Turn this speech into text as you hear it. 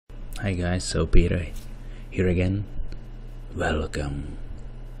Hi guys, so Peter here again. Welcome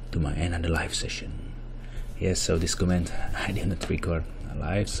to my another live session. Yes, so this comment I did not record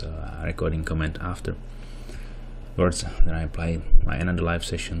live, so I'm recording comment after words. Then I play my another live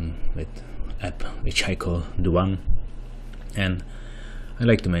session with app which I call The One. And I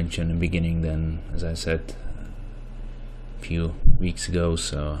like to mention in the beginning, then as I said a few weeks ago,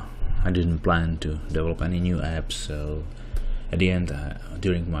 so I didn't plan to develop any new apps. So at the end,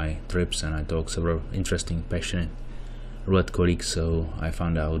 during my trips, and I talked to several interesting, passionate Roulette colleagues, so I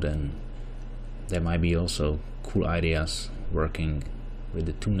found out and there might be also cool ideas working with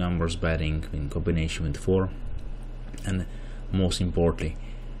the 2 numbers betting in combination with 4. And most importantly,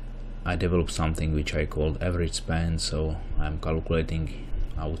 I developed something which I called average span. So I'm calculating,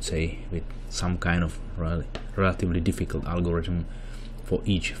 I would say, with some kind of relatively difficult algorithm for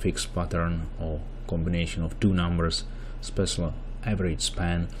each fixed pattern or combination of 2 numbers, special average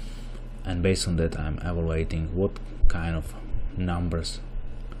span, and based on that I'm evaluating what kind of numbers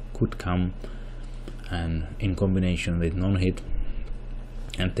could come and in combination with non-hit,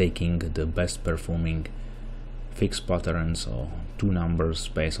 and taking the best performing fixed patterns or 2 numbers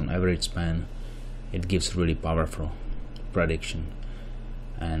based on average span. It gives really powerful prediction.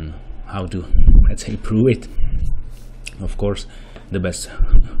 And how to, let's say, prove it? Of course, the best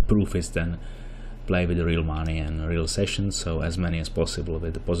proof is then play with the real money and real sessions, so as many as possible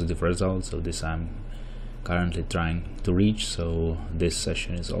with the positive results. So this I'm currently trying to reach, so this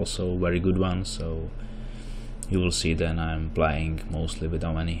session is also a very good one. So you will see then I'm playing mostly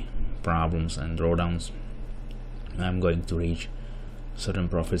without any problems and drawdowns. I'm going to reach certain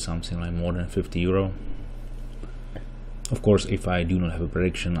profit, something like more than 50 euro. Of course, if I do not have a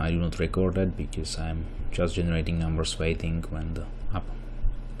prediction, I do not record that, because I'm just generating numbers waiting when the app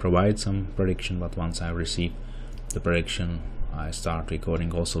provides some prediction. But once I receive the prediction, I start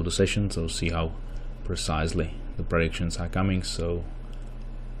recording also the session, so see how precisely the predictions are coming. So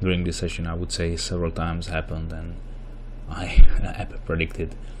during this session, I would say several times happened and app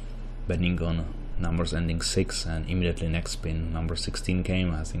predicted betting on numbers ending 6, and immediately next spin number 16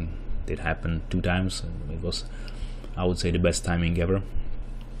 came. I think it happened 2 times, and it was, I would say, the best timing ever.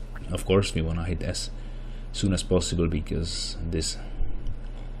 Of course, we want to hit as soon as possible, because this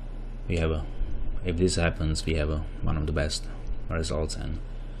if this happens, we have one of the best results and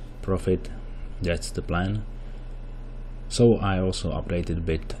profit. That's the plan. So I also updated a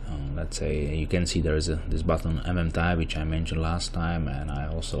bit. Let's say you can see there is this button MMTI, which I mentioned last time, and I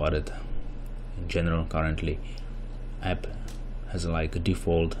also added in general. Currently app has like a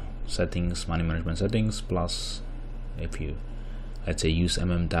default settings, money management settings, plus if you, let's say, use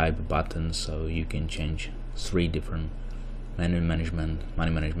type buttons, so you can change 3 different money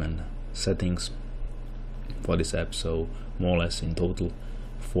management settings for this app. So more or less in total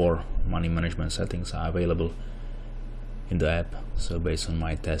 4 money management settings are available in the app, so based on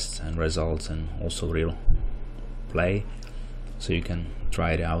my tests and results and also real play, so you can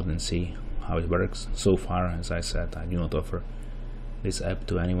try it out and see how it works. So far, as I said, I do not offer this app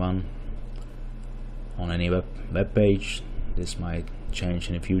to anyone on any web page. This might change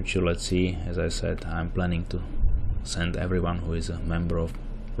in the future, let's see. As I said, I'm planning to send everyone who is a member of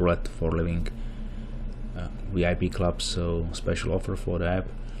Roulette for Living VIP club, so special offer for the app.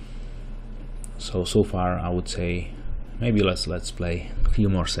 So far I would say maybe let's play a few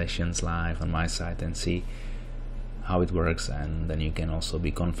more sessions live on my site and see how it works, and then you can also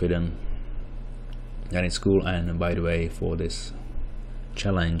be confident that it's cool. And by the way, for this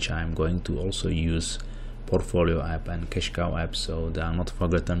challenge I'm going to also use Portfolio app and Cash Cow app, so they are not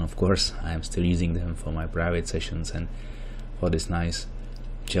forgotten. Of course, I am still using them for my private sessions and for this nice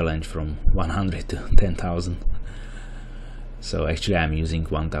challenge from 100 to 10,000. So actually I'm using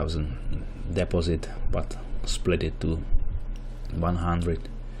 1,000 deposit, but split it to 100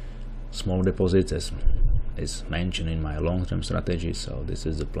 small deposits as is mentioned in my long-term strategy. So this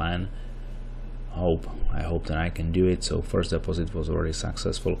is the plan. I hope that I can do it. So first deposit was already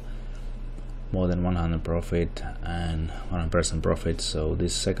successful, more than 100 profit and 100% profit. So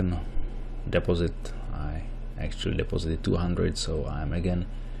this second deposit I actually deposited 200, so I'm again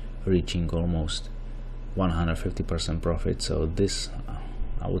reaching almost 150% profit. So this,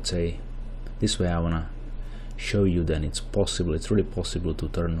 I would say, this way I wanna show you then it's possible, it's really possible to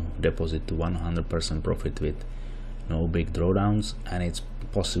turn deposit to 100% profit with no big drawdowns, and it's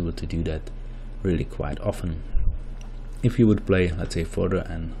possible to do that really quite often if you would play, let's say, further,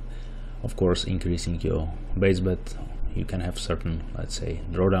 and of course increasing your base bet. You can have certain, let's say,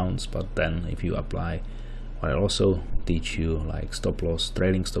 drawdowns, but then if you apply what I also teach you, like stop loss,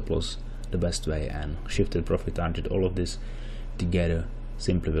 trailing stop loss the best way, and shifted profit target, all of this together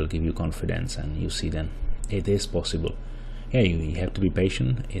simply will give you confidence, and you see then it is possible. Yeah, you have to be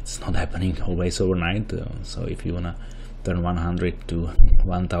patient. It's not happening always overnight. So if you wanna turn 100 to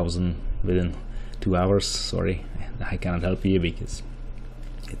 1000 within 2 hours, sorry, I cannot help you, because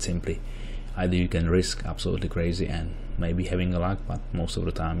it's simply either you can risk absolutely crazy and maybe having a luck, but most of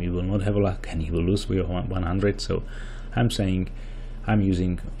the time you will not have a luck and you will lose your 100. So I'm saying, I'm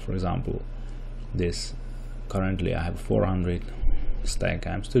using, for example, this. Currently I have 400 stack.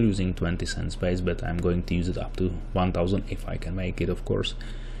 I'm still using 20 cents base, but I'm going to use it up to 1000 if I can make it, of course.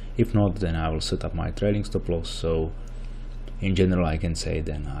 If not, then I will set up my trailing stop loss. So in general I can say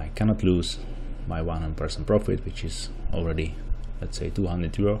then I cannot lose my 100% profit, which is already, let's say,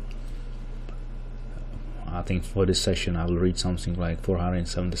 200 euro. I think for this session I will reach something like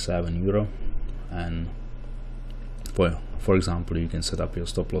 477 euro, and for example, you can set up your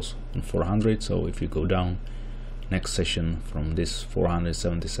stop loss on 400. So if you go down next session from this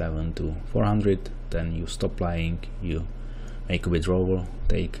 477 to 400, then you stop playing, you make a withdrawal,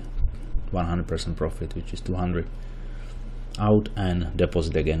 take 100% profit, which is 200 out, and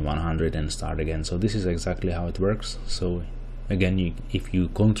deposit again 100 and start again. So this is exactly how it works. So again, if you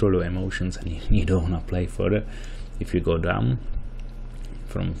control your emotions and you don't want to play further, if you go down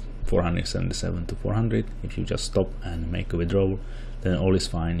from 477 to 400, if you just stop and make a withdrawal, then all is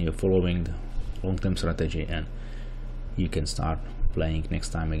fine. You're following the long-term strategy and you can start playing next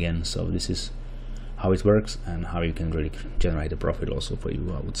time again. So this is how it works and how you can really generate a profit also for you,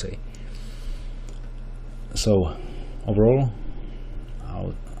 I would say. So overall,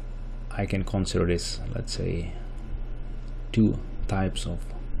 I can consider this, let's say, two types of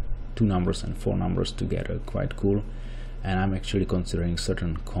 2 numbers and 4 numbers together quite cool. And I'm actually considering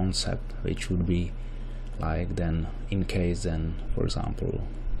certain concept, which would be like, then in case then, for example,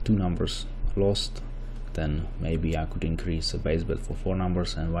 2 numbers lost, then maybe I could increase the base bet for 4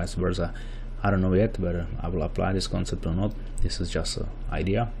 numbers and vice versa. I don't know yet whether I will apply this concept or not. This is just an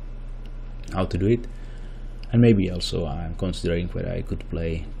idea how to do it. And maybe also I'm considering whether I could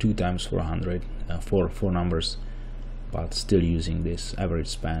play 2 times 400 for 4 numbers, but still using this average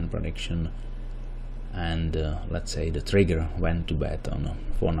span prediction, and let's say the trigger when to bet on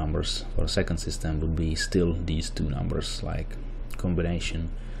 4 numbers for a second system would be still these 2 numbers, like combination.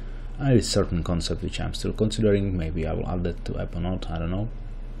 It's a certain concept which I'm still considering. Maybe I will add that to app or not, I don't know,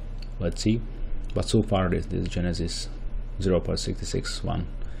 let's see. But so far this Genesis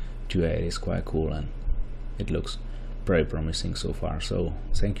 0.66128 is quite cool and it looks very promising so far. So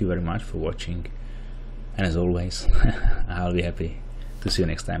thank you very much for watching, and as always I'll be happy to see you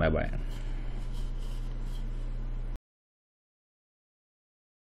next time. Bye bye.